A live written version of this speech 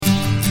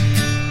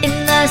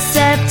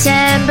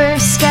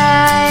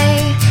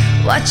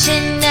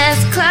Watching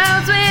as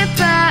clouds went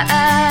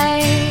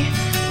by,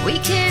 we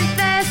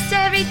confessed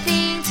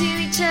everything to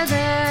each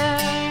other.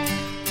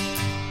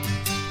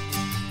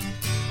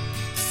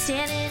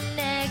 Standing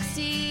next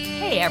to you.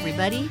 Hey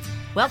everybody,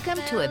 welcome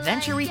to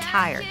Adventure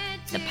Retired,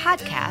 the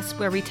podcast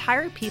where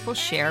retired people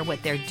share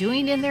what they're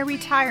doing in their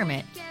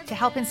retirement to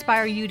help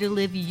inspire you to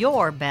live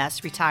your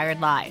best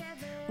retired life.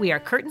 We are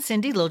Kurt and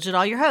Cindy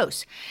Liljadal, your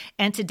hosts,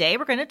 and today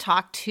we're going to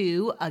talk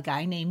to a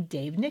guy named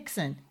Dave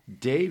Nixon.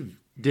 Dave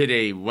did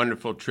a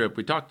wonderful trip.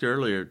 We talked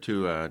earlier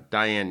to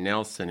Diane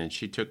Nelson, and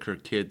she took her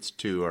grandkids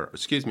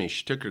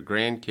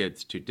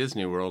to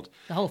Disney World.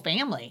 The whole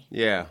family.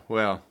 Yeah,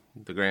 well,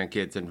 the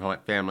grandkids and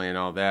family and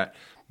all that.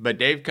 But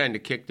Dave kind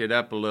of kicked it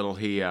up a little.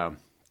 He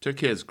took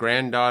his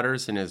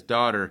granddaughters and his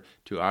daughter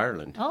to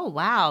Ireland. Oh,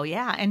 wow,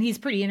 yeah, and he's a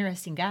pretty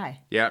interesting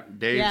guy. Yeah,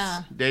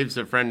 Dave's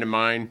a friend of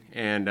mine,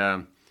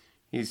 and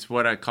he's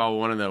what I call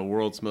one of the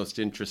world's most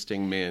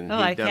interesting men.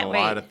 Oh, He's done a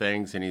lot of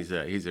things, and he's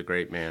a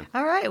great man.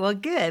 All right, well,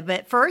 good.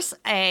 But first,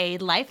 a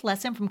life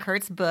lesson from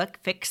Kurt's book,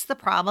 Fix the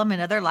Problem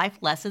and Other Life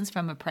Lessons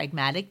from a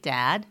Pragmatic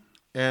Dad.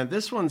 And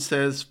this one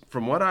says,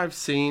 from what I've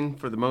seen,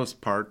 for the most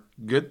part,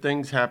 good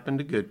things happen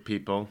to good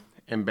people,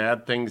 and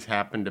bad things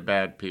happen to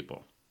bad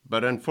people.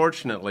 But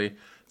unfortunately,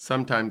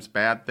 sometimes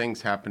bad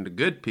things happen to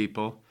good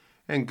people,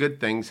 and good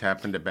things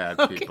happen to bad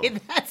people. Okay,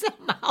 that's a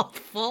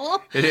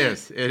mouthful. It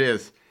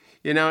is.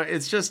 You know,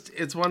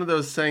 it's one of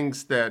those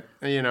things that,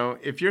 you know,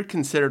 if you're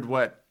considered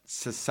what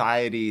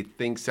society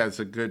thinks as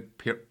a good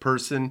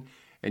person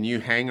and you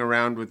hang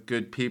around with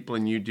good people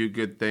and you do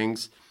good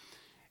things,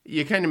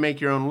 you kind of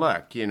make your own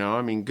luck, you know.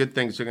 I mean, good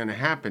things are going to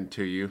happen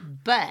to you.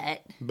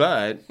 But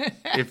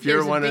if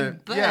you're one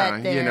of,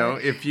 you know,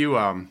 if you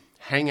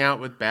hang out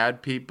with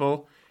bad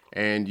people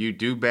and you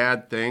do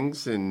bad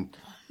things and,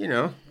 you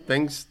know,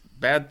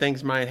 bad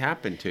things might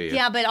happen to you.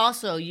 Yeah, but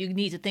also you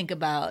need to think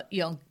about,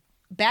 you know,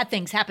 bad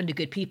things happen to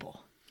good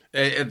people.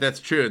 That's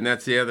true, and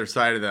that's the other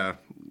side of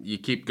you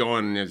keep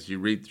going as you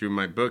read through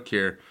my book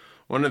here.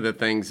 One of the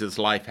things is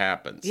life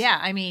happens. Yeah,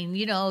 I mean,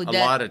 you know. A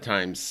lot of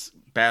times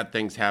bad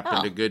things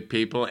happen to good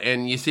people,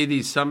 and you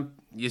see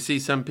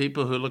some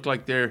people who look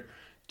like they're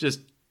just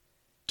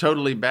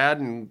totally bad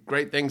and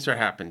great things are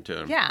happening to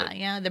them.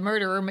 Yeah, the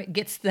murderer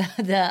gets the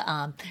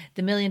 $1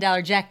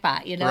 million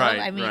jackpot, you know? Right,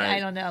 I mean, right. I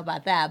don't know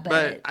about that.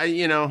 But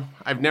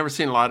I've never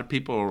seen a lot of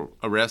people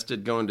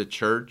arrested going to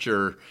church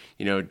or,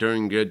 you know,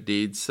 doing good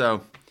deeds.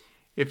 So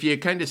if you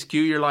kind of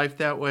skew your life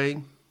that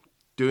way,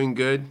 doing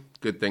good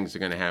things are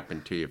going to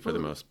happen to you for the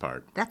most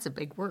part. That's a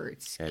big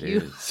word, skew. It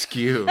is,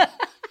 skew.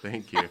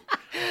 Thank you.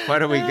 Why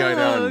don't we go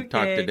down and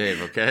talk to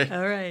Dave, okay?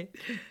 All right.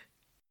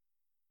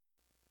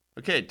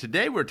 Okay,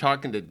 today we're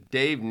talking to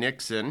Dave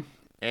Nixon,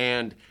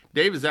 and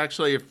Dave is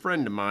actually a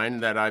friend of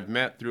mine that I've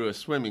met through a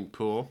swimming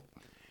pool.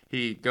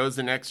 He goes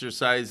and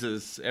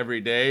exercises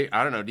every day.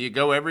 I don't know, do you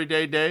go every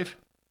day, Dave?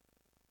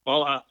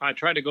 Well, I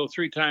try to go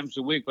 3 times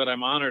a week, but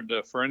I'm honored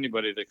for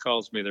anybody that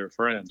calls me their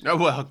friend. Oh,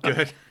 well,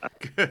 good,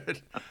 good.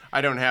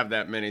 I don't have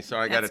that many, so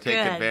I got to take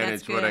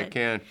advantage of what I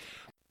can.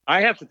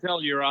 I have to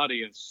tell your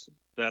audience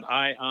that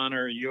I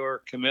honor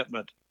your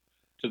commitment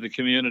to the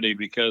community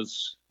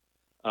because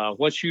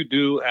what you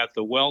do at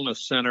the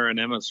Wellness Center in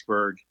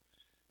Emmitsburg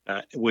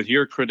with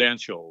your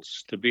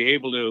credentials to be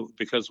able to,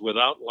 because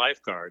without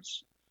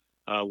lifeguards,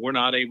 we're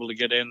not able to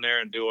get in there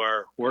and do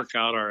our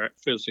workout, our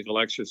physical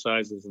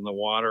exercises in the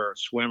water or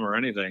swim or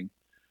anything.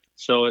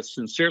 So it's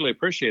sincerely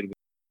appreciated.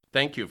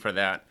 Thank you for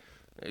that.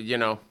 You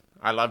know,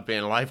 I love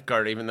being a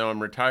lifeguard even though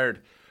I'm retired.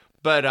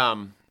 But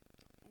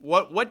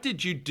what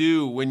did you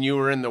do when you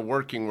were in the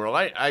working world?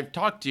 I've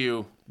talked to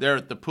you there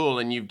at the pool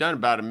and you've done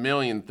about 1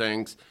 million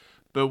things.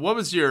 But what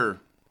was your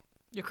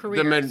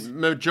career? The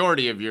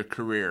majority of your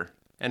career,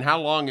 and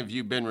how long have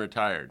you been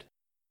retired?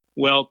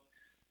 Well,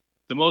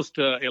 the most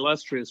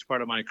illustrious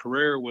part of my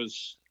career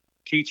was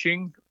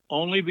teaching,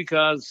 only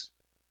because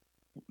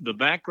the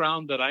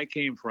background that I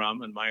came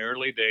from in my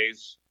early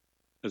days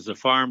as a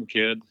farm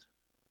kid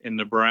in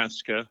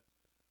Nebraska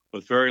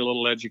with very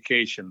little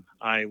education,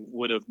 I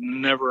would have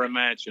never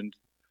imagined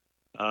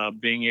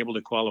being able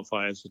to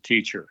qualify as a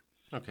teacher.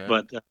 Okay.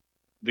 But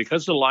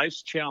because of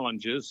life's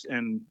challenges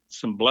and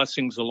some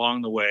blessings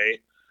along the way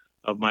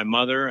of my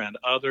mother and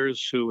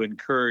others who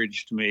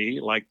encouraged me,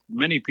 like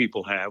many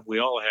people have, we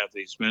all have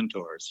these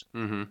mentors.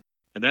 Mm-hmm.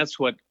 And that's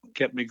what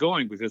kept me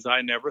going because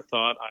I never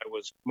thought I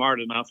was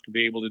smart enough to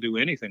be able to do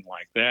anything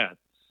like that.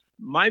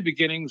 My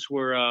beginnings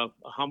were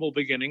humble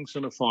beginnings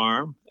on a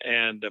farm.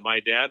 And my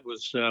dad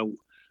was,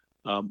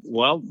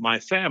 my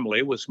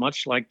family was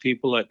much like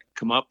people that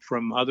come up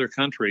from other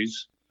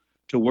countries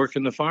to work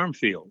in the farm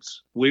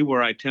fields. We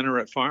were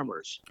itinerant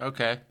farmers.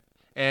 Okay.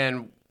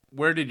 And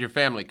where did your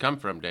family come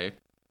from, Dave?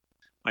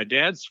 My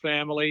dad's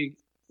family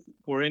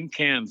were in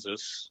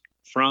Kansas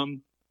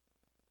from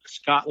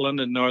Scotland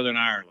and Northern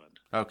Ireland.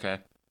 Okay.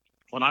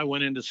 When I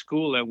went into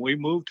school, and we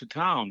moved to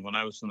town when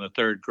I was in the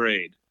 3rd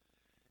grade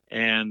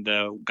and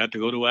got to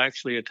go to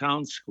actually a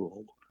town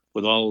school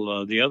with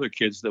all the other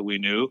kids that we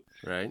knew.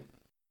 Right.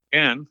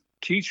 And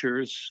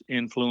teachers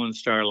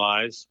influenced our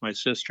lives, my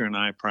sister and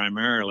I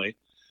primarily.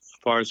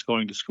 far as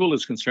going to school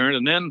is concerned.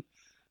 And then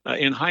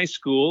in high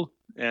school,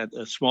 at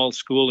a small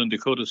school in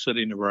Dakota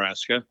City,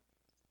 Nebraska,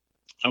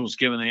 I was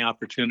given the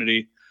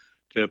opportunity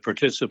to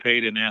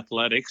participate in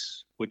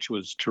athletics, which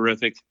was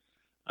terrific.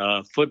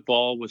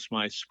 Football was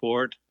my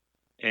sport.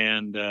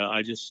 And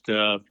I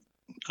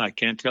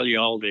can't tell you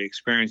all the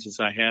experiences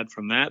I had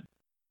from that.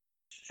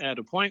 At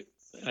a point,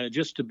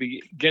 just to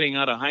be getting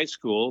out of high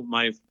school,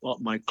 my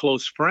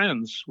close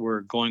friends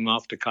were going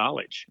off to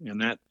college,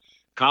 and that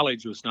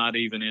college was not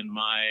even in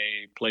my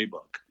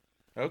playbook.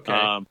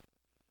 Okay.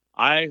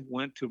 I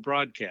went to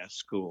broadcast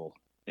school,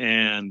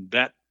 and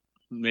that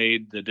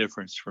made the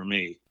difference for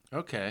me.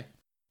 Okay.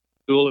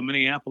 School in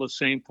Minneapolis,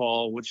 St.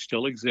 Paul, which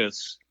still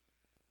exists,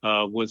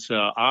 was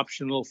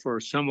optional for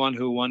someone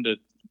who wanted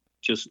to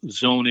just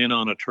zone in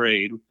on a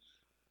trade.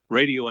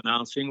 Radio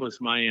announcing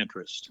was my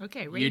interest.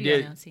 Okay, radio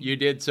announcing. You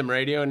did some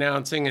radio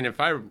announcing, and if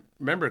I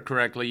remember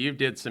correctly, you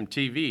did some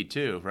TV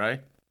too,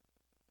 right?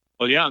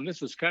 Well, yeah, and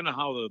this is kind of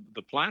how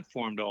the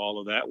platform to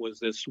all of that was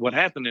this. What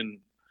happened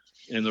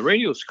in the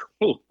radio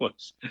school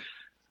was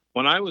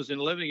when I was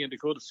living in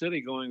Dakota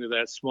City, going to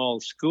that small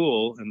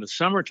school in the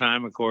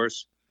summertime, of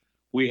course,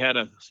 we had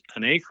an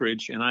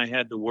acreage, and I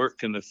had to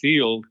work in the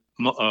field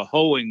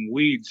hoeing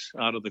weeds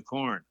out of the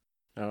corn.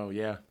 Oh,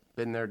 yeah.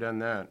 Been there, done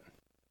that.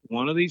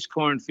 One of these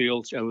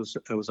cornfields, it was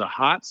a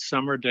hot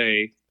summer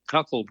day.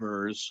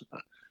 Cuckleburs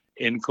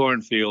in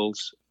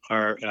cornfields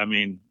are, I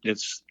mean,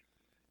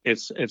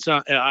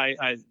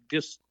 I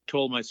just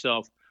told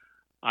myself,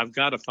 I've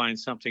got to find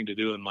something to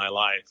do in my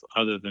life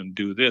other than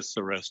do this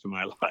the rest of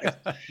my life.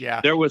 Yeah.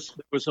 There was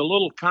a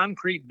little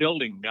concrete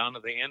building down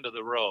at the end of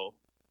the row.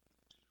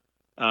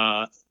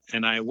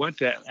 And I went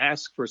to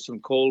ask for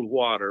some cold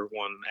water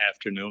one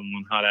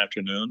hot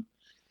afternoon.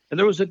 And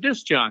there was a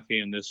disc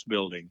jockey in this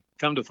building.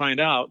 Come to find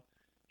out,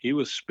 he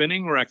was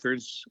spinning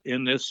records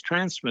in this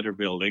transmitter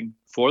building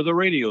for the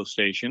radio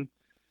station.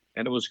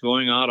 And it was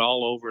going out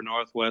all over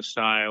northwest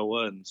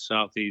Iowa and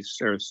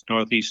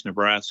northeast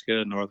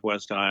Nebraska,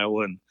 northwest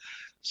Iowa, and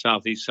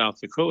southeast South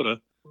Dakota.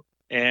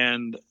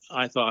 And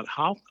I thought,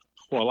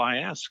 I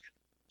asked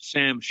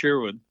Sam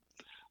Sherwood,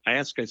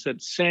 I said,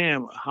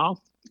 Sam,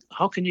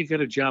 how can you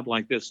get a job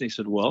like this? And he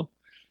said, well,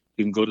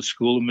 you can go to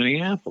school in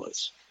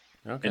Minneapolis.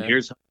 Okay.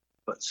 And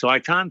so I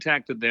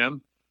contacted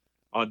them,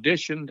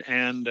 auditioned,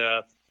 and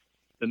the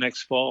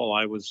next fall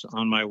I was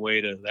on my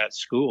way to that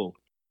school.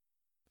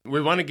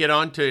 We want to get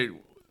on to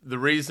the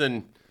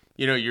reason,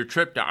 your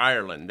trip to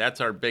Ireland.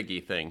 That's our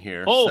biggie thing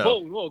here.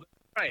 Oh,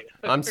 right.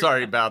 I'm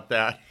sorry about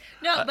that.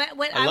 No, but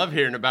I love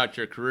hearing about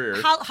your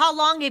career. How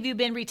long have you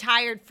been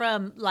retired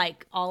from,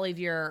 like, all of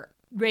your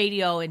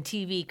radio and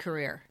TV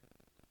career?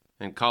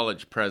 And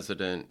college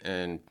president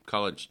and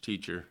college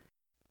teacher.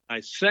 I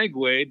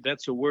segued,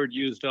 that's a word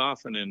used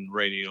often in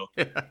radio.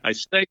 I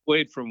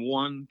segued from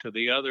one to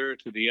the other,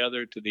 to the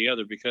other, to the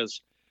other,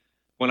 because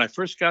when I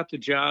first got the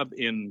job at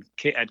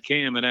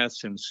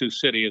KMNS in Sioux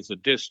City as a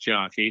disc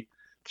jockey,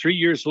 3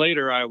 years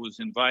later, I was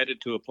invited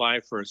to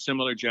apply for a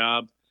similar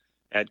job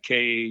at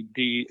KEWB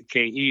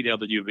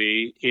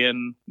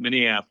in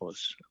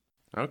Minneapolis.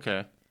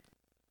 Okay.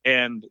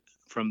 And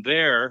from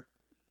there,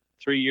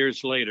 3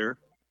 years later,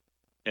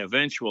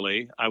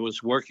 eventually, I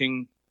was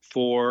working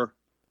for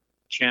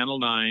Channel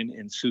 9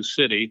 in Sioux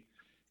City,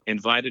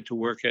 invited to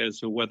work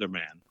as a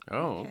weatherman.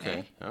 Oh,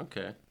 okay.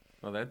 Okay.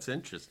 Well, that's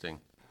interesting.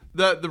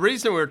 The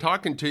reason we're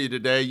talking to you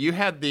today, you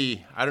had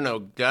the,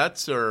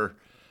 guts or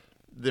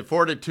the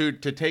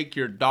fortitude to take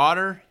your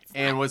daughter,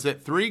 and was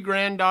it 3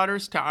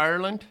 granddaughters to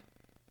Ireland?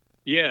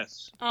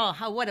 Yes. Oh,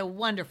 what a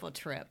wonderful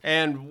trip.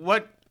 And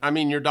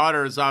your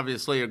daughter is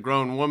obviously a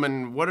grown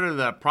woman. What are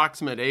the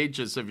approximate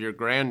ages of your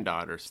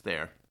granddaughters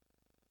there?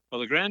 Well,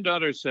 the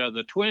granddaughters,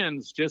 the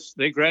twins,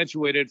 they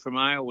graduated from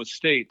Iowa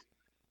State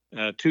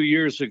 2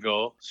 years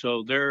ago,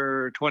 so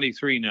they're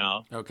 23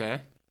 now.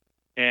 Okay.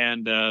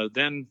 And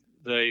then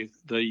the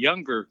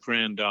younger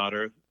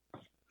granddaughter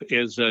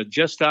is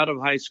just out of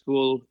high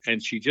school,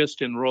 and she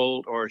just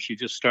enrolled, or she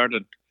just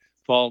started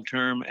fall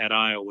term at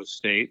Iowa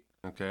State.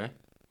 Okay.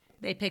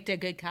 They picked a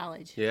good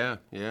college. Yeah,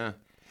 yeah.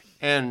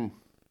 And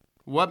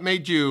what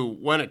made you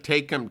want to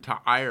take them to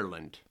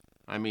Ireland?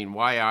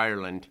 Why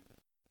Ireland?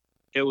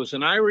 It was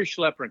an Irish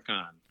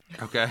leprechaun.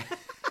 Okay.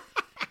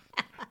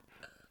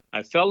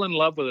 I fell in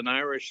love with an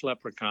Irish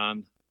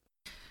leprechaun.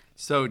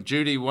 So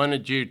Judy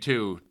wanted you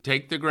to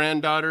take the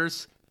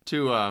granddaughters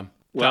to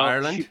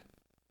Ireland?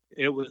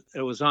 It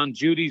was on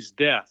Judy's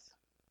death.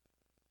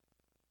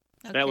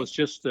 Okay. That was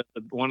just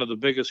one of the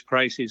biggest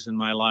crises in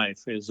my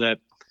life, is that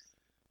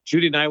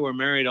Judy and I were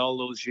married all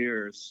those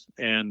years,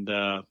 and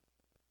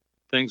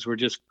things were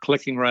just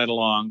clicking right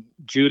along.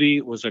 Judy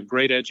was a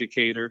great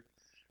educator.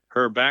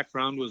 Her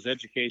background was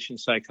education,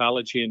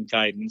 psychology, and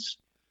guidance.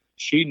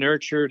 She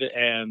nurtured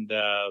and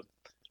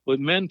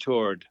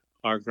mentored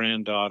our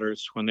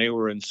granddaughters when they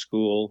were in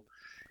school,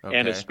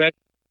 and especially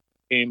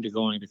came to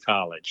going to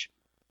college.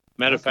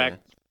 Matter of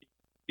fact,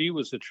 she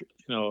was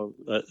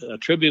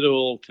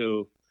attributable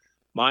to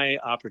my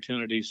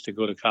opportunities to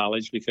go to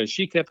college, because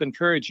she kept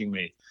encouraging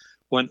me.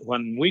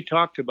 when we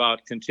talked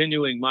about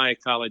continuing my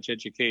college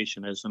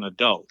education as an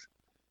adult,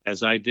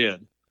 as I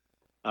did,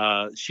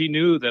 she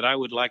knew that I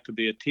would like to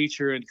be a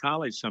teacher in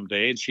college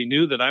someday, and she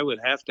knew that I would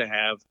have to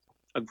have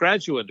a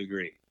graduate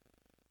degree.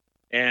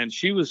 And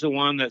she was the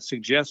one that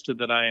suggested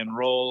that I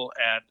enroll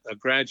at a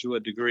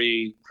graduate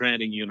degree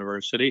granting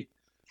university,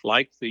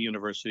 like the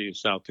University of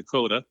South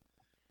Dakota.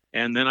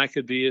 And then I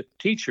could be a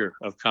teacher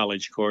of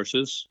college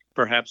courses,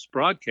 perhaps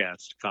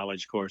broadcast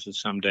college courses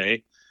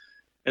someday.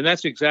 And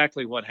that's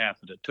exactly what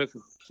happened. It took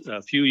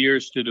a few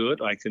years to do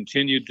it. I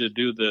continued to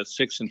do the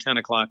 6 and 10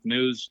 o'clock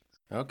news.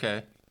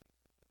 Okay.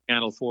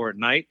 Channel 4 at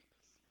night.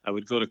 I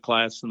would go to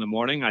class in the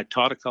morning. I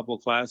taught a couple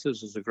of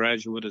classes as a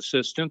graduate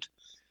assistant.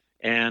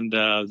 And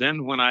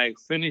then when I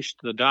finished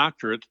the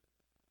doctorate,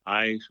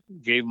 I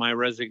gave my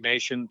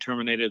resignation,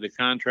 terminated the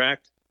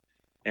contract.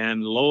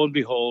 And lo and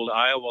behold,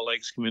 Iowa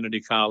Lakes Community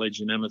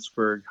College in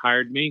Emmitsburg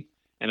hired me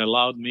and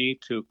allowed me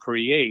to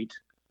create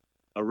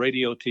a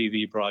radio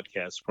TV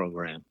broadcast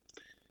program.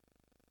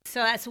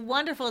 So that's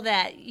wonderful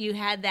that you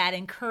had that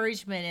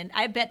encouragement. And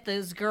I bet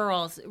those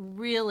girls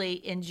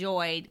really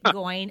enjoyed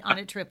going on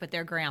a trip with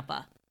their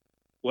grandpa.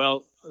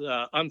 Well,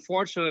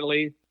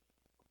 unfortunately,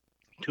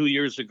 2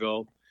 years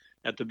ago,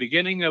 at the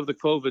beginning of the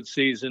COVID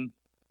season,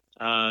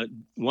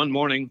 one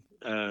morning,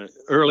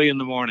 early in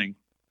the morning,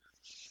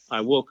 I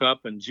woke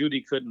up and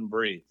Judy couldn't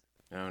breathe.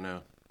 Oh,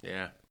 no.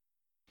 Yeah.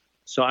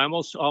 So I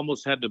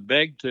almost had to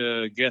beg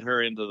to get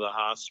her into the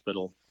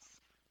hospital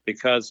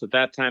because at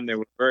that time they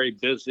were very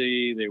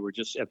busy. They were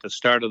just at the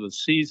start of the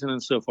season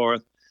and so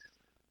forth.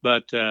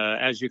 But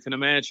as you can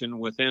imagine,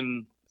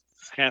 within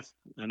half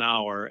an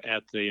hour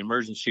at the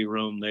emergency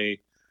room, they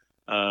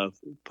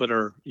put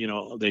her,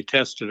 they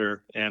tested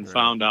her and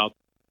found out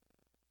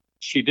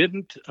she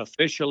didn't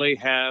officially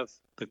have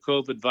the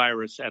COVID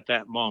virus at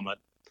that moment,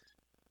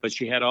 but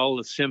she had all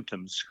the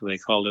symptoms. They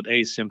called it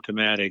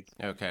asymptomatic.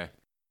 Okay.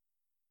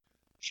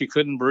 She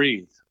couldn't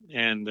breathe.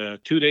 And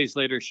 2 days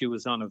later, she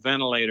was on a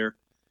ventilator,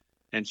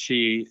 and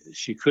she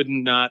could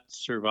not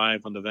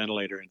survive on the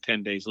ventilator. And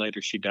 10 days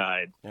later, she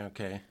died.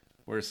 Okay.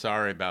 We're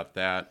sorry about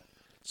that.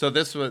 So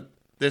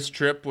this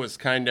trip was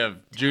kind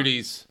of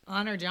Judy's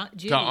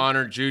Judy. to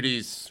honor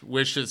Judy's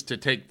wishes to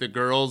take the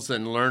girls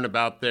and learn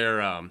about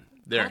their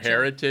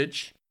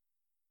heritage.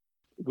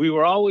 We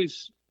were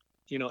always,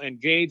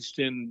 engaged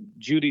in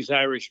Judy's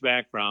Irish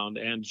background,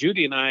 and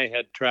Judy and I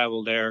had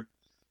traveled there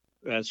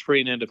as free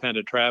and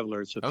independent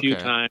travelers a few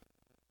times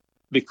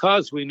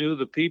because we knew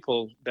the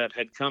people that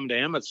had come to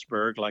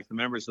Emmitsburg, like the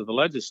members of the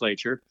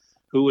legislature,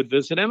 who would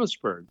visit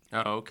Emmitsburg.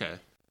 Oh, okay.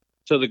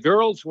 So the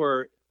girls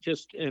were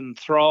just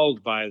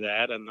enthralled by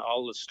that and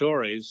all the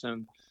stories.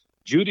 And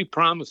Judy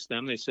promised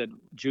them,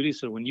 Judy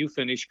said, when you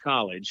finish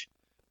college,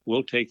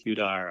 we'll take you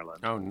to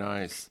Ireland. Oh,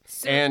 nice.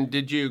 And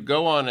did you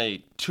go on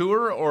a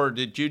tour or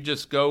did you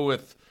just go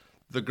with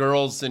the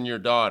girls and your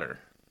daughter?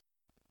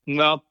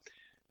 Well,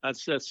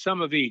 that's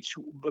some of each,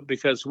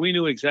 because we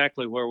knew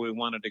exactly where we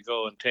wanted to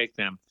go and take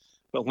them.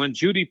 But when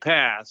Judy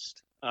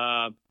passed,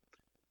 our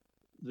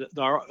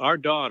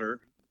daughter,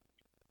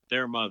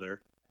 their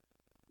mother,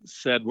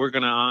 said, we're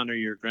going to honor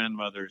your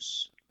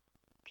grandmother's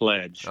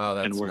pledge. Oh,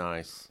 that's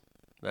nice.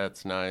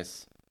 That's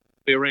nice.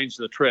 We arranged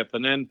the trip.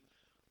 And then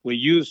we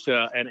used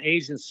an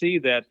agency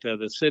that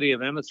the city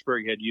of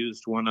Emmitsburg had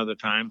used one other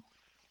time,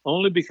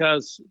 only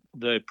because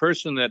the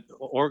person that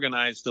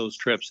organized those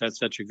trips had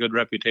such a good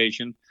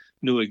reputation,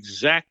 knew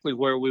exactly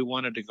where we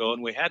wanted to go,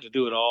 and we had to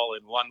do it all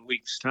in 1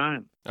 week's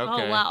time.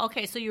 Okay. Oh, wow.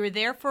 Okay, so you were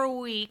there for a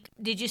week.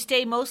 Did you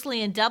stay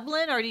mostly in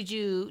Dublin, or did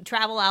you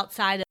travel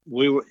outside?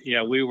 We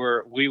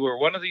were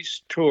one of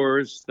these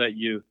tours that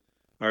you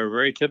are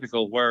very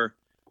typical, where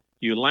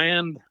you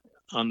land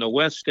on the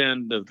west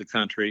end of the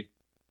country,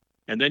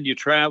 and then you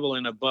travel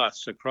in a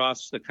bus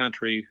across the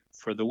country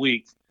for the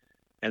week,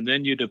 and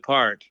then you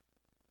depart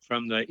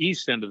from the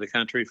east end of the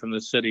country from the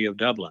city of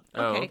Dublin.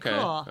 Okay,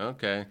 cool.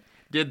 Okay.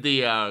 Did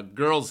the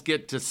girls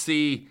get to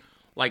see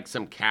like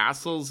some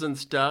castles and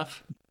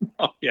stuff?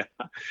 Oh yeah.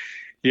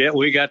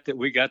 We got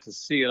to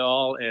see it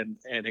all, and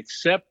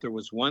except there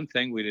was one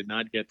thing we did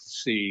not get to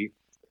see,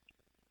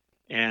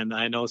 and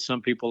I know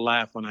some people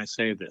laugh when I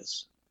say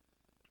this.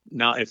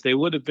 Now, if they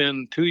would have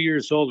been 2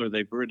 years older,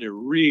 they would have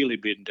really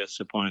been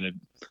disappointed.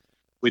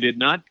 We did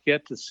not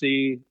get to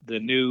see the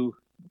new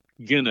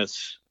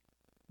Guinness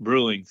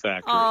brewing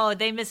factory. Oh,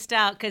 they missed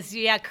out because,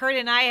 Kurt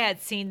and I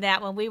had seen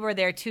that when we were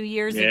there 2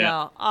 years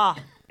ago. Oh.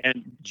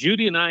 And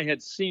Judy and I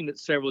had seen it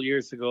several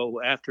years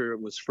ago after it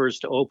was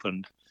first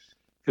opened,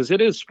 because it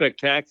is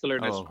spectacular,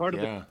 and it's part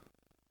of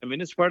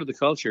it's part of the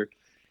culture.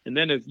 And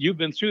then if you've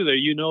been through there,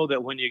 you know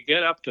that when you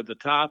get up to the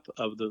top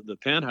of the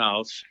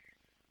penthouse,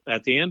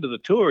 at the end of the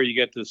tour, you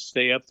get to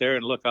stay up there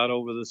and look out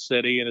over the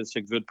city, and it's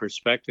a good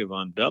perspective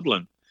on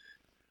Dublin.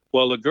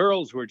 Well, the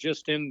girls were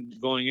just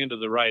going into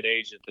the right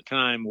age at the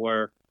time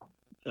where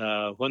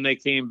when they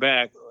came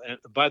back, and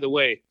by the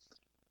way,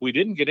 we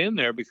didn't get in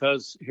there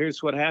because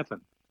here's what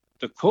happened.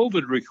 The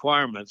COVID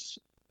requirements,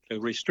 the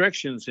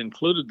restrictions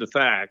included the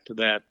fact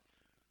that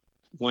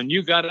when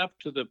you got up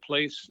to the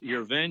place,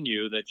 your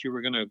venue that you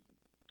were going to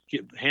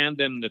hand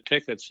them the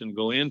tickets and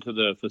go into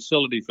the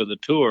facility for the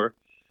tour,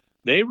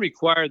 they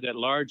required that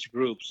large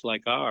groups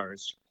like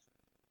ours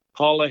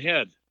call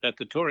ahead, that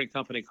the touring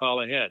company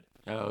call ahead.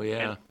 Oh, yeah.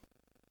 And the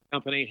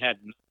company had,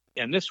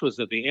 and this was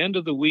at the end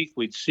of the week,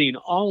 we'd seen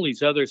all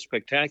these other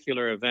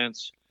spectacular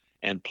events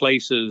and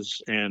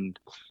places, and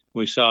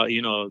we saw,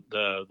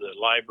 the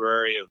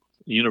library of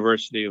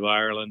University of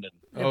Ireland.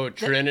 And,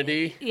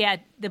 Trinity.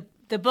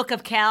 The Book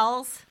of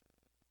Kells.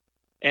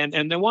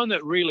 And the one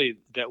that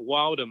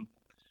wowed them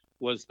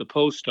was the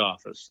post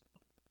office.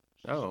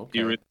 Oh,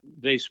 okay.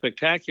 They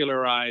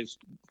spectacularized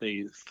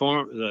the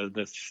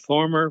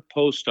former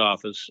post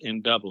office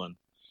in Dublin,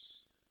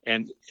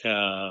 and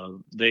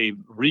they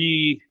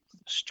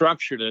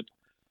restructured it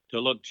to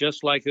look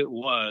just like it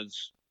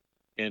was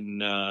in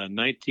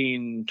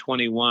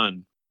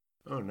 1921.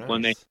 Oh, nice.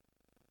 When they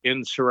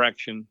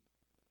insurrection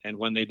and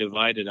when they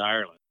divided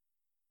Ireland.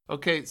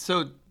 Okay,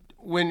 so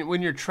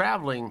when you're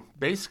traveling,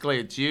 basically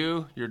it's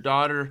you, your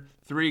daughter,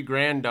 3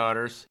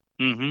 granddaughters.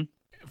 Mm-hmm.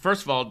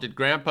 First of all, did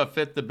Grandpa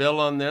fit the bill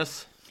on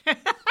this?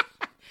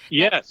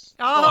 Yes.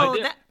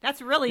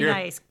 That's really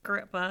nice,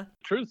 Grandpa.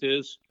 Truth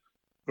is,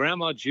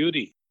 Grandma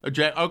Judy.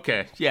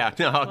 Okay, yeah,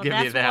 no, I'll give you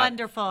that. That's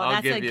wonderful.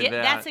 I'll give you that.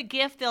 That's a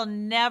gift they'll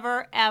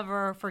never,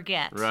 ever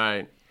forget.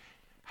 Right.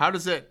 How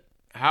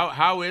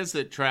is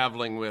it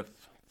traveling with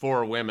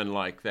 4 women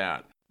like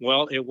that?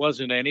 Well, it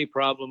wasn't any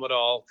problem at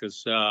all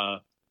because I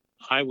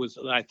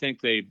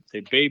think they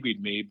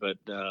babied me, but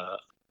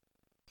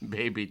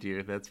babied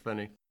you. That's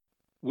funny.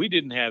 We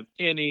didn't have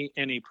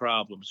any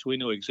problems. We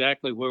knew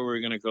exactly where we were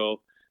going to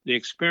go. The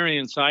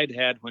experience I'd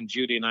had when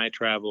Judy and I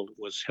traveled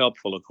was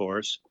helpful, of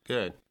course.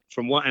 Good.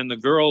 And the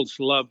girls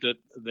loved it.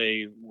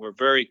 They were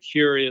very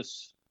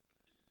curious,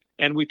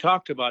 and we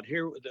talked about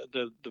here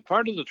the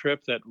part of the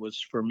trip that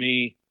was for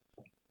me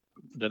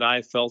that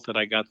I felt that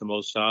I got the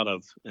most out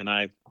of, and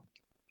I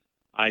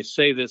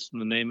say this in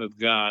the name of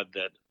God,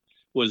 that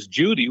was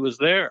Judy was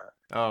there.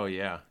 Oh,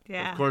 yeah.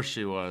 Yeah. Of course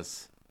she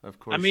was. Of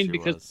course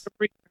because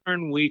every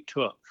turn we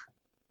took,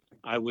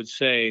 I would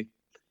say,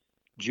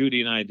 Judy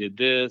and I did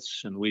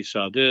this, and we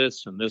saw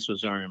this, and this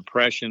was our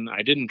impression.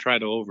 I didn't try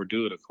to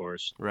overdo it, of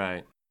course. Right.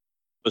 It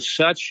was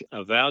such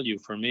a value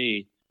for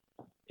me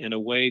in a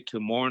way to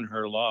mourn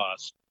her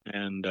loss.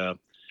 And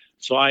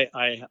so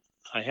I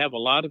have a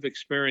lot of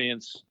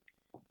experience,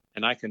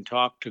 and I can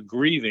talk to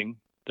grieving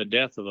the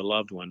death of a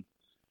loved one,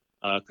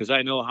 because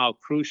I know how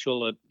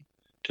crucial it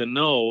to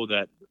know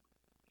that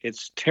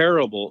it's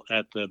terrible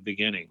at the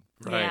beginning.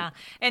 Right. Yeah.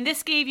 And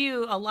this gave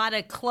you a lot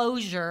of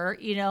closure,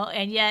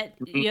 and yet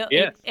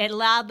Yes. it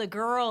allowed the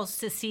girls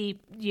to see,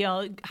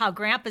 how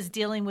Grandpa's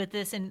dealing with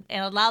this and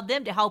allowed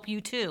them to help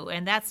you too.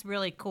 And that's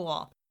really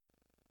cool.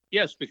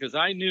 Yes, because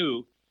I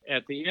knew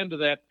at the end of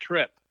that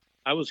trip,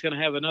 I was going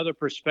to have another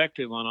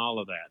perspective on all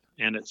of that.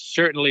 And it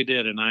certainly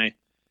did. And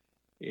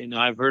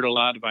I've read a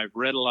lot about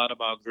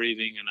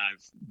grieving, and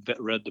I've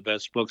read the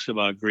best books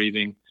about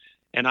grieving.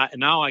 And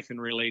now I can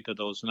relate to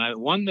those.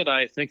 And one that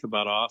I think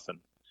about often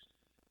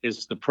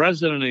is the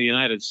President of the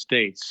United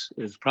States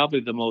is probably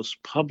the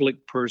most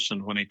public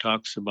person when he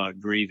talks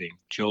about grieving,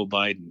 Joe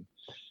Biden,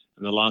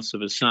 and the loss of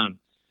his son.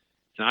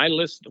 And I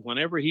listen,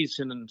 whenever he's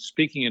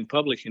speaking in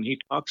public and he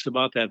talks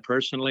about that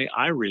personally,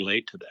 I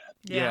relate to that.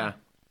 Yeah.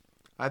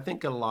 I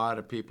think a lot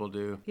of people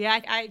do. Yeah,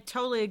 I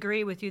totally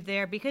agree with you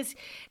there because,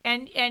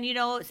 and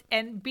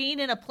being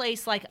in a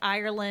place like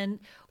Ireland,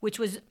 which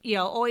was,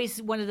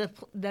 always one of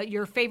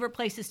your favorite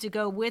places to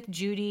go with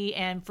Judy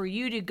and for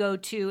you to go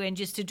to and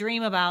just to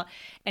dream about,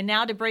 and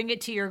now to bring it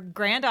to your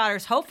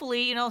granddaughters,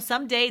 hopefully,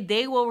 someday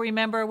they will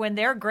remember when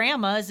they're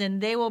grandmas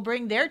and they will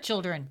bring their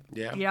children.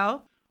 Yeah.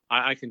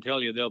 I can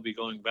tell you they'll be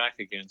going back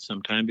again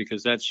sometime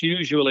because that's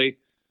usually...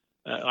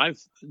 I've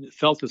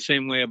felt the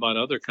same way about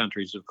other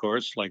countries, of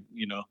course. Like,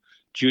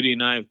 Judy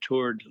and I have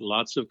toured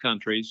lots of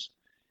countries,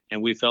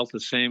 and we felt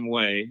the same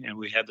way, and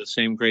we had the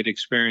same great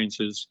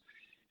experiences.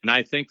 And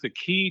I think the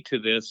key to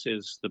this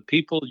is the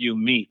people you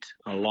meet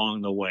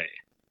along the way.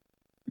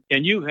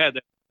 And you had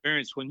that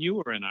experience when you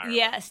were in Ireland.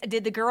 Yes.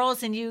 Did the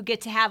girls and you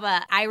get to have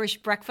an Irish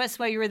breakfast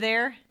while you were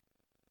there?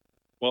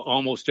 Well,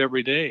 almost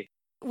every day.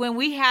 When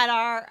we had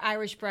our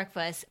Irish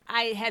breakfast,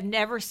 I have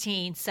never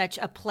seen such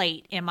a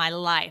plate in my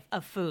life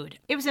of food.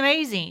 It was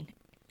amazing.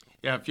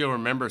 Yeah, if you'll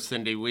remember,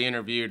 Cindy, we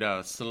interviewed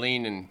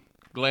Celine and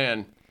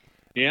Glenn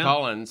Yeah.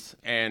 Collins,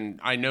 and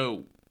I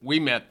know we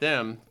met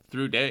them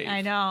through Dave.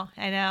 I know.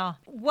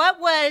 What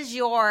was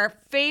your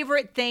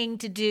favorite thing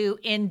to do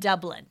in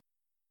Dublin?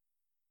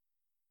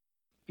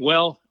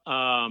 Well,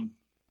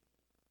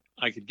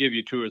 I could give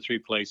you 2 or 3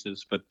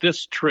 places, but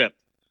this trip,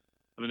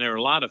 there were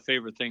a lot of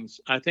favorite things.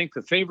 I think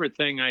the favorite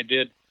thing I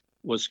did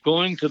was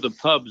going to the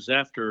pubs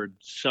after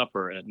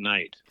supper at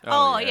night.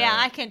 Oh yeah,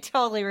 I can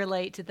totally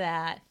relate to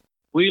that.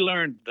 We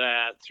learned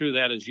that through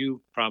that, as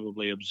you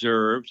probably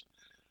observed,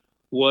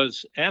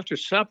 was after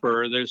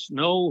supper, there's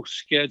no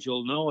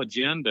schedule, no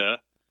agenda,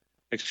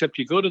 except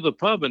you go to the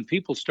pub and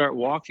people start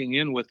walking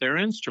in with their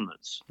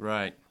instruments.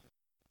 Right.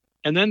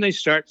 And then they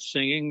start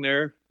singing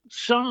their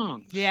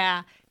songs.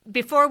 Yeah.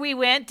 before we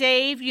went,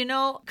 Dave,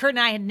 Kurt and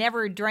I had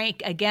never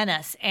drank a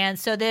Guinness. And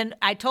so then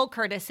I told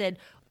Kurt, I said,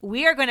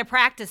 we are going to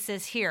practice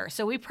this here.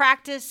 So we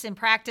practice,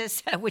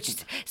 which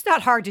it's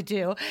not hard to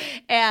do.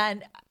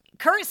 And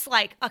Kurt's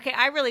like, okay,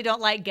 I really don't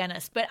like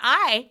Guinness, but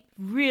I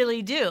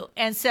really do.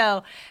 And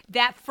so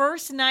that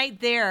first night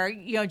there,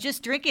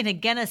 just drinking a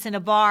Guinness in a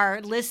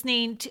bar,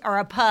 or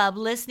a pub,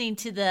 listening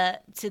to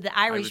the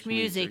Irish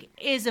music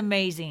is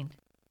amazing.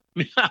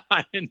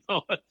 I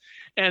know it.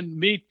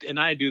 And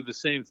I do the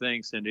same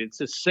thing, Cindy. It's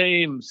the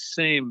same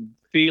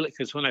feeling.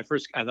 Because when I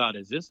thought,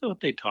 is this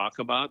what they talk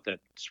about that's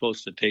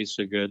supposed to taste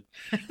so good?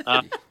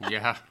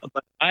 Yeah.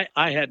 But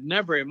I had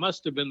never, it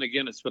must have been the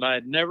Guinness, but I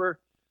had never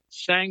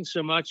sang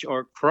so much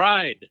or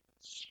cried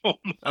so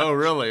much. Oh,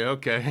 really?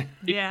 Okay.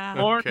 Yeah.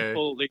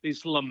 Mournful,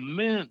 these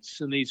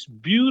laments and these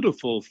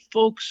beautiful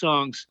folk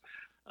songs.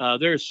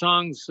 There are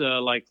songs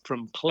like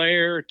From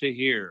Clare to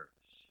Here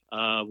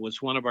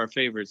was one of our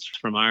favorites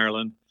from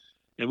Ireland.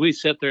 And we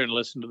sit there and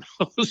listen to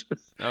those.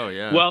 Oh,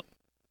 yeah. Well,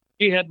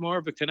 she had more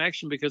of a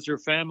connection because her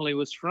family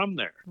was from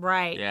there.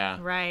 Right. Yeah.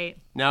 Right.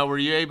 Now, were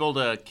you able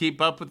to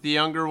keep up with the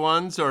younger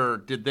ones, or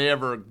did they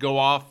ever go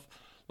off,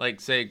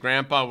 like, say,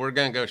 Grandpa, we're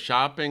going to go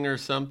shopping or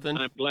something?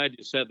 I'm glad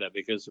you said that,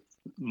 because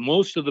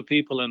most of the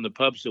people in the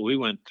pubs that we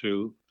went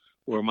through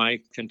were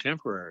my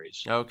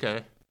contemporaries.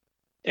 Okay.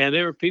 And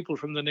they were people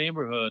from the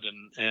neighborhood,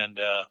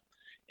 and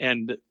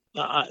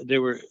they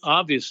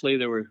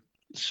were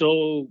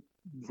so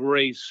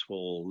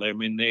graceful. I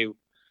mean,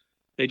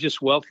 they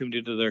just welcomed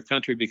you to their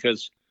country,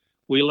 because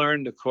we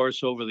learned, of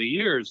course, over the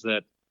years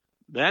that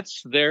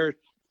that's their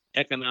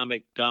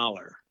economic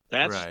dollar.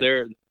 That's right.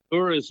 Their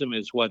tourism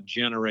is what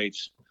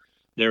generates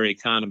their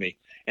economy.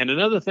 And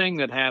another thing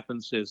that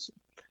happens is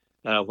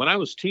when I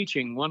was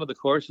teaching, one of the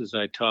courses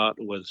I taught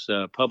was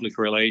public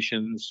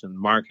relations and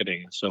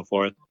marketing and so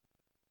forth.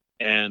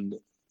 And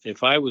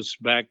if I was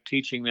back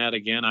teaching that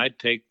again, I'd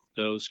take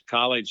those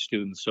college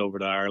students over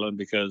to Ireland,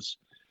 because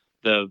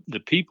the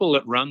people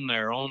that run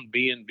their own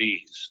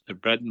B&Bs, the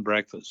bed and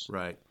breakfast,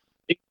 right,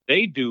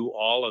 they do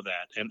all of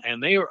that,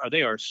 and they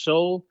are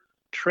so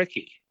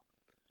tricky.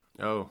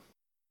 Oh,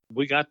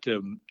 we got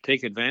to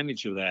take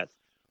advantage of that.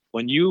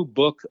 When you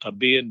book a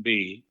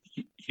B&B,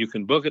 you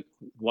can book it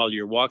while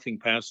you're walking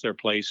past their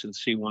place and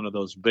see one of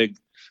those big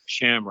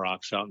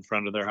shamrocks out in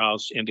front of their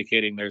house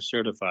indicating they're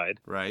certified.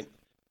 Right.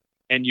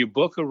 And you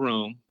book a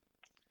room,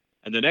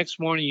 and the next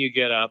morning you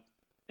get up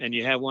and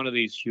you have one of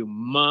these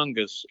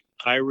humongous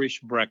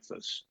Irish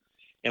breakfasts.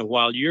 And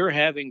while you're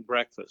having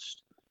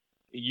breakfast,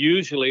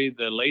 usually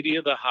the lady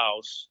of the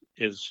house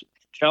is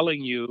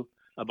telling you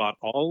about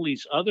all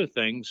these other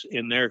things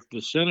in their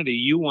vicinity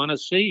you want to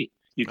see.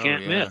 You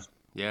can't miss.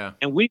 Yeah.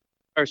 And we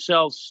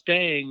ourselves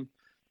staying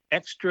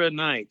extra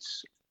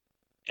nights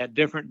at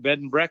different bed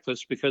and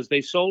breakfasts because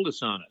they sold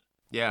us on it.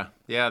 Yeah.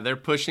 Yeah. They're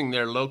pushing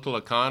their local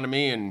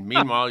economy, and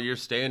meanwhile, you're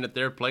staying at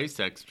their place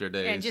extra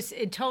days. And just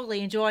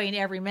totally enjoying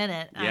every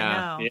minute.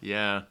 Yeah. I know.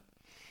 Yeah.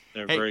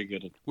 They're very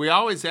good at it. We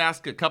always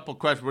ask a couple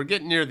questions. We're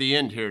getting near the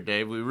end here,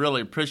 Dave. We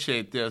really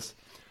appreciate this.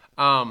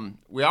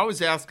 We always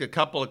ask a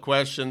couple of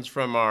questions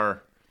from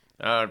our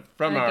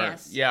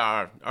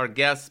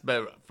guests,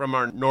 but from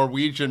our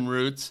Norwegian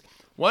roots.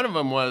 One of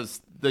them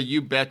was the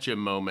 "You Betcha"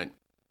 moment.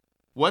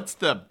 What's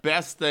the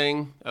best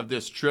thing of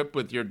this trip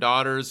with your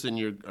daughters and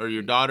your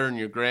daughter and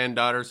your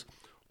granddaughters?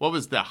 What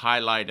was the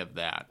highlight of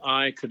that?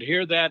 I could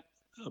hear that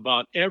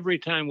about every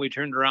time we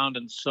turned around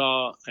and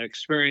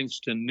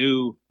experienced a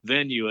new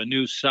venue, a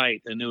new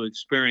site, a new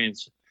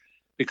experience,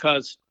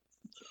 because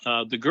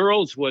the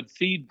girls would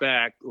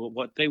feedback.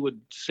 What they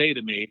would say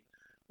to me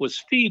was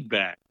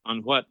feedback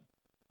on what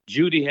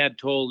Judy had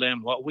told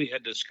them, what we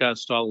had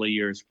discussed all the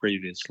years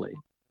previously.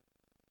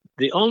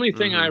 The only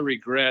thing I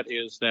regret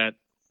is that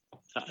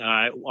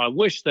I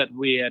wish that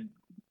we had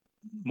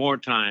more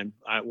time.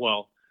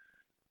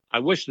 I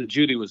wish that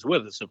Judy was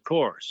with us, of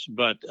course,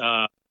 but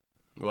I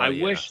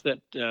wish that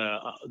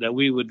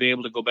we would be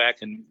able to go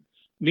back and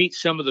meet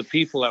some of the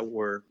people that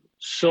were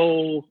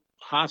so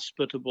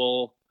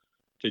hospitable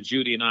to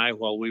Judy and I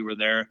while we were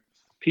there.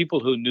 People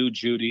who knew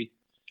Judy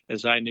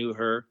as I knew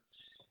her,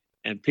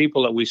 and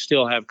people that we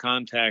still have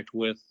contact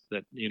with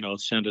that,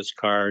 send us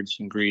cards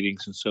and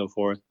greetings and so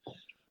forth.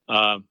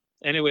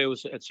 Anyway,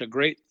 it's a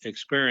great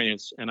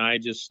experience, and I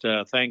just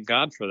thank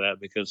God for that,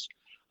 because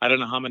I don't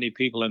know how many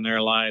people in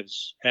their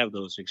lives have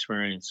those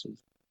experiences.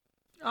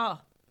 Oh,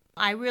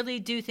 I really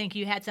do think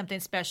you had something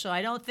special.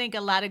 I don't think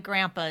a lot of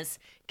grandpas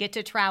get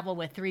to travel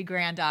with 3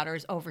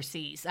 granddaughters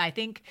overseas. I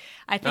think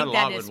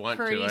that is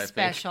pretty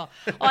special.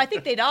 Oh, I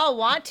think they'd all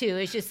want to.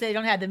 It's just they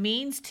don't have the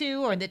means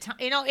to, or the time.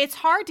 It's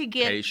hard to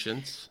get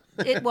patience.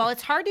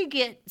 It's hard to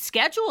get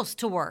schedules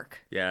to work.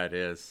 Yeah, it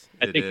is.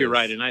 I think you're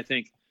right, and I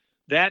think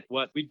that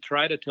what we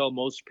try to tell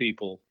most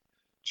people,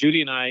 Judy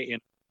and I, in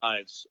our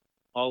lives,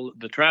 all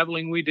the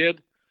traveling we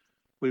did,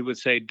 we would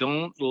say,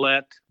 don't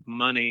let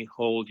money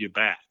hold you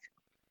back.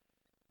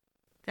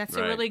 That's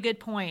a really good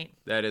point.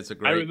 That is a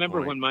great point. I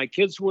remember when my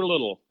kids were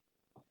little,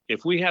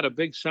 if we had a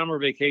big summer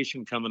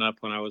vacation coming up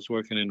when I was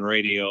working in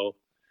radio,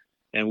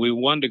 and we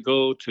wanted to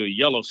go to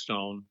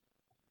Yellowstone.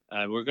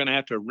 We're going to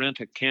have to rent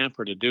a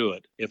camper to do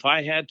it. If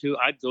I had to,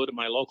 I'd go to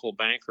my local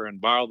banker and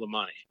borrow the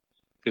money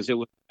because it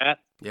was that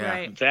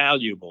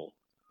valuable.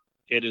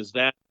 It is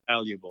that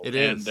valuable. It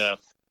is. And,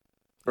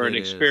 for an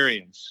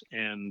experience.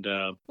 And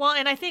well,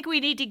 and I think we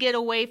need to get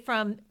away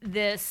from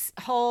this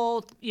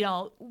whole,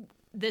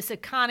 this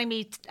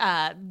economy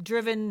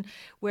driven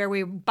where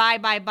we buy.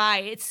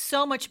 It's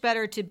so much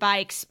better to buy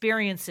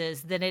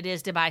experiences than it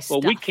is to buy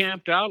stuff. Well, we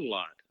camped out a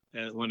lot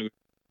when we.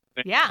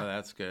 Yeah, oh,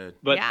 that's good.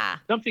 But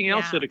something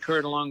else that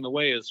occurred along the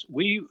way is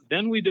we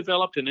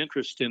developed an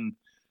interest in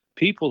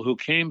people who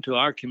came to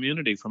our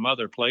community from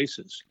other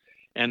places.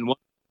 And one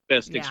of the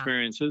best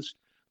experiences,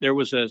 there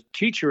was a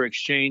teacher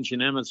exchange in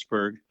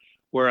Emmitsburg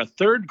where a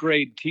third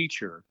grade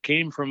teacher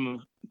came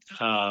from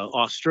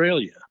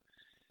Australia.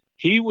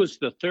 He was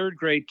the third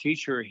grade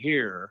teacher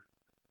here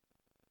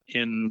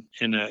in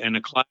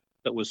a class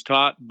that was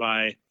taught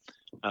by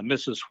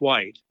Mrs.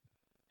 White.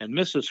 And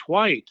Mrs.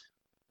 White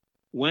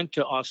went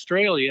to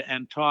Australia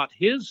and taught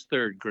his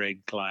third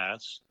grade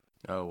class.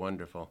 Oh,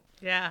 wonderful.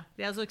 Yeah,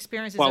 those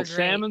experiences While are great.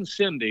 Sam and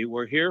Cindy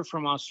were here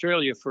from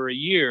Australia for a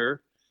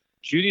year,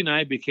 Judy and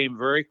I became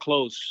very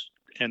close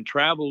and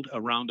traveled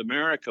around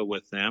America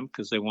with them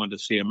because they wanted to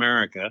see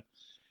America.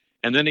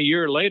 And then a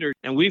year later,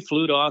 and we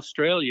flew to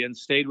Australia and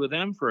stayed with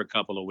them for a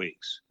couple of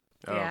weeks.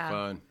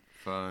 Oh,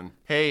 fun.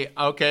 Hey,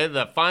 okay,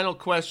 the final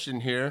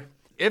question here.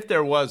 If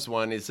there was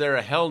one, is there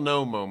a hell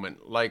no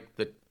moment, like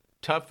the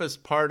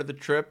toughest part of the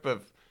trip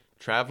of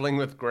traveling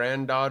with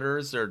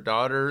granddaughters or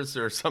daughters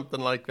or something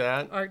like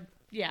that? Or,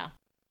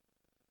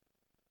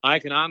 I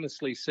can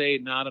honestly say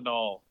not at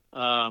all.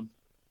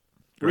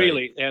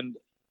 Really. And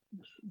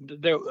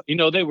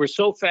they were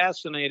so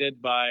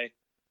fascinated by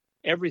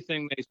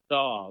everything they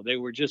saw. They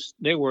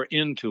were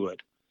into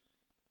it.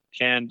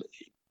 And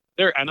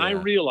I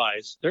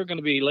realized there are going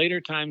to be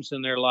later times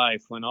in their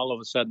life when all of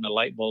a sudden the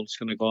light bulb's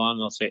going to go on and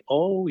they'll say,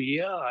 oh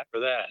yeah,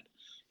 after that,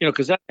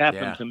 because that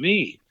happened to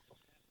me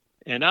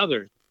and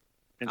others.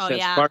 And so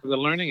that's part of the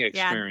learning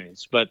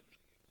experience. But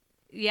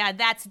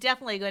that's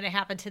definitely going to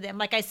happen to them.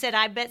 Like I said,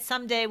 I bet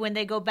someday when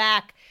they go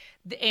back,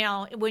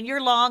 when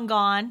you're long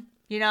gone,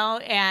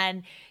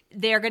 and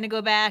they're going to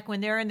go back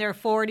when they're in their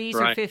 40s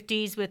or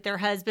 50s with their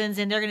husbands,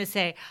 and they're going to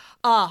say,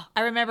 oh,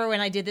 I remember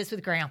when I did this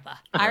with Grandpa.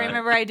 I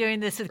remember I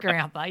doing this with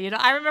Grandpa.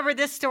 I remember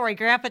this story.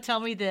 Grandpa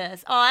told me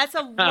this. Oh, that's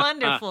a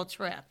wonderful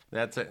trip.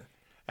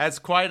 That's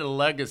quite a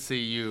legacy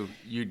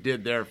you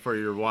did there for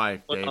your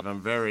wife, Dave.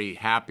 I'm very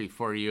happy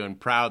for you and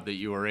proud that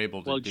you were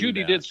able to do that. Well,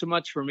 Judy did so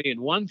much for me. And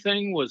one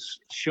thing was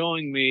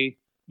showing me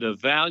the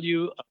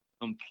value of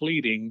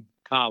completing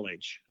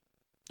college.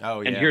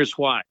 Oh, yeah. And here's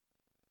why.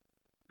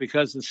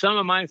 Because in some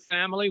of my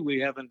family, we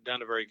haven't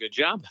done a very good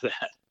job of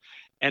that.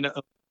 And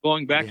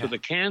going back to the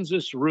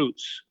Kansas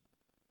roots,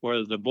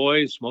 where the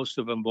boys, most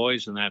of them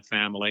boys in that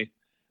family,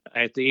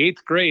 at the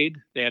 8th grade,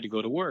 they had to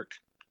go to work.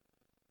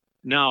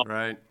 Now,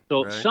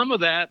 some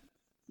of that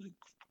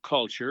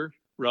culture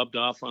rubbed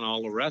off on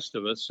all the rest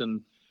of us.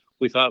 And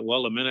we thought,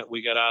 well, the minute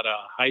we got out of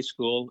high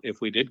school, if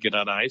we did get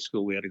out of high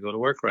school, we had to go to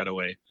work right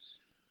away.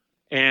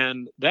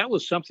 And that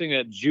was something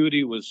that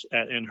Judy was,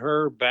 in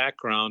her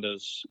background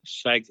as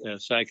psych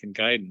and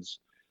guidance,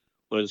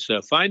 was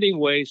finding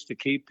ways to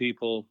keep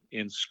people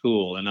in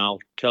school. And I'll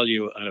tell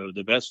you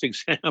the best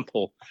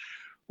example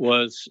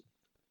was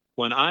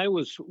when I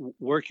was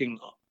working,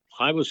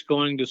 I was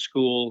going to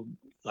school.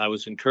 I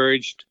was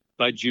encouraged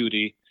by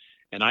Judy,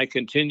 and I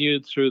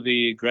continued through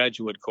the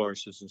graduate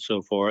courses and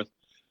so forth,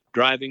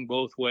 driving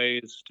both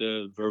ways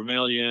to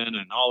Vermilion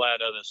and all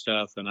that other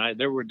stuff. And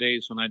there were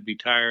days when I'd be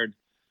tired.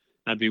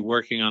 I'd be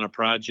working on a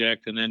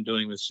project and then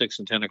doing the 6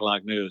 and 10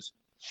 o'clock news.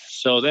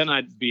 So then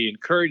I'd be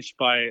encouraged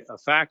by a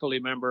faculty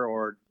member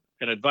or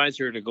an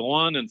advisor to go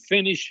on and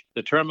finish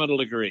the terminal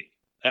degree.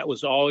 That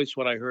was always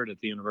what I heard at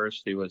the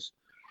university was,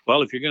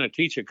 well, if you're going to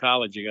teach at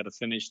college, you got to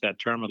finish that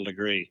terminal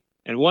degree.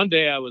 And one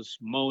day I was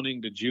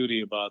moaning to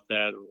Judy about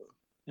that.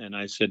 And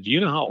I said, do you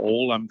know how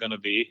old I'm going to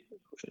be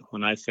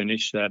when I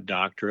finish that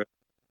doctorate?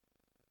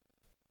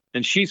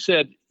 And she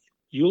said,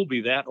 you'll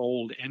be that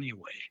old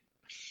anyway.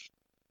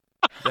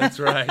 That's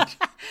right.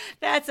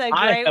 That's a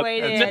great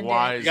way to end it.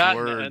 Wise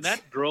words. And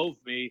that drove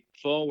me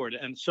forward.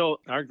 And so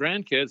our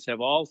grandkids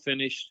have all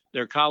finished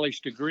their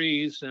college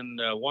degrees, and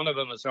one of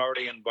them has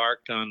already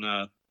embarked on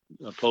a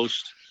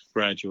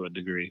postgraduate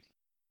degree.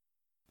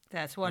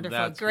 That's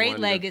wonderful. Great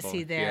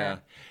legacy there. Yeah.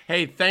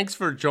 Hey, thanks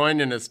for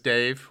joining us,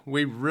 Dave.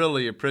 We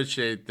really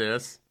appreciate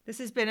this. This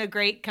has been a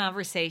great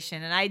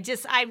conversation, and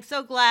I'm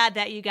so glad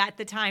that you got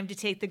the time to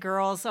take the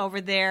girls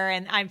over there,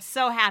 and I'm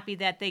so happy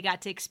that they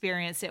got to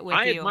experience it with you.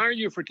 I admire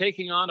you for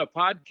taking on a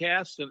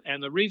podcast,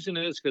 and the reason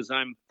is because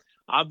I'm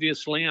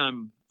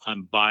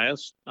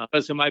biased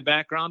because of my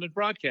background in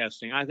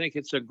broadcasting. I think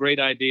it's a great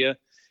idea,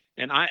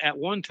 and at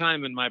one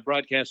time in my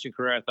broadcasting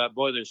career, I thought,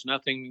 boy, there's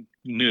nothing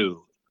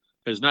new.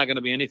 There's not going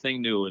to be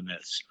anything new in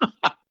this.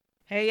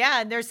 Hey,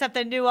 yeah, and there's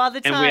something new all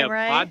the time,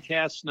 right? And we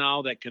have podcasts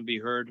now that can be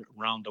heard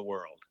around the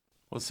world.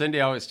 Well,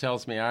 Cindy always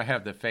tells me I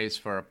have the face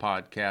for a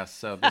podcast,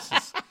 so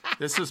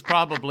This is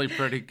probably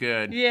pretty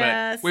good.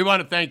 Yes. But we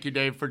want to thank you,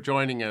 Dave, for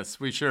joining us.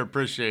 We sure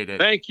appreciate it.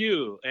 Thank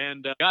you,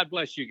 and God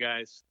bless you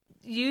guys.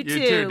 You too.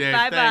 You too, Dave.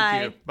 Bye-bye.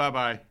 Thank you.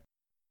 Bye-bye.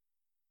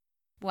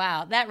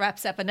 Wow, that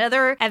wraps up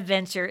another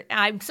adventure.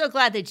 I'm so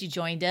glad that you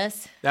joined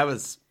us. That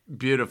was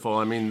beautiful.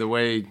 I mean, the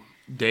way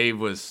Dave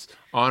was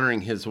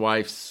honoring his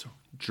wife's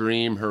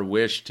dream, her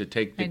wish to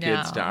take the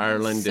kids to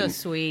Ireland so and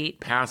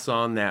sweet. pass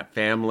on that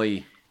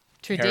family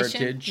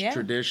heritage,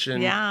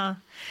 tradition. Yeah.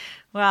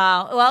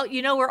 Wow. Well,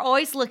 we're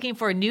always looking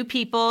for new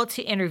people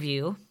to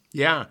interview.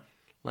 Yeah.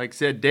 Like I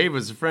said, Dave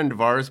was a friend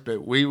of ours,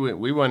 but we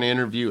want to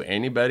interview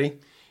anybody.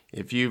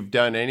 If you've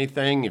done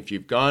anything, if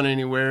you've gone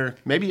anywhere,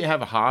 maybe you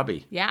have a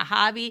hobby. Yeah,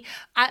 hobby.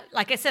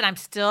 Like I said, I'm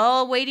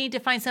still waiting to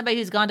find somebody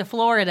who's gone to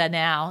Florida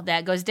now,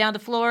 that goes down to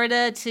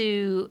Florida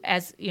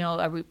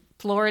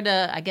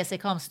Florida, I guess they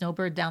call them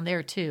snowbird down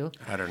there too.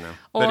 I don't know.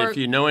 But if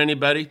you know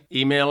anybody,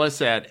 email us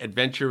at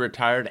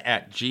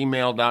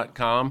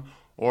adventureretired@gmail.com,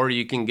 or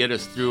you can get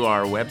us through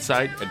our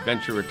website,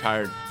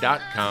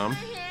 adventureretired.com.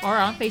 Or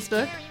on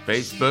Facebook.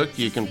 Facebook,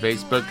 you can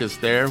Facebook us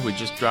there. We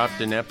just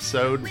dropped an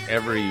episode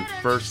every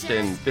 1st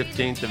and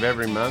 15th of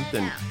every month,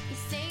 and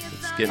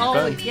it's getting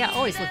fun. Yeah,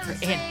 always look for,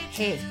 and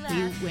hey,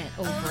 we went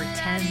over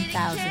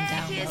 10,000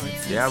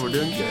 downloads. Yeah, we're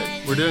doing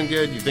good. We're doing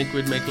good. You think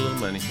we'd make a little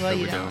money? Well,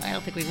 but I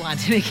don't think we want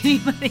to make any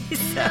money,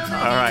 so.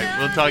 All right,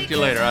 we'll talk to you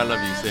later. I love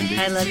you, Cindy.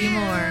 I love you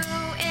more.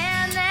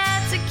 And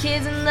that's the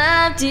kids that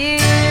loved you.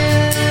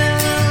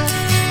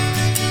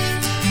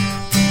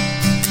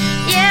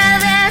 Yeah,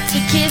 that's the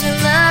kids that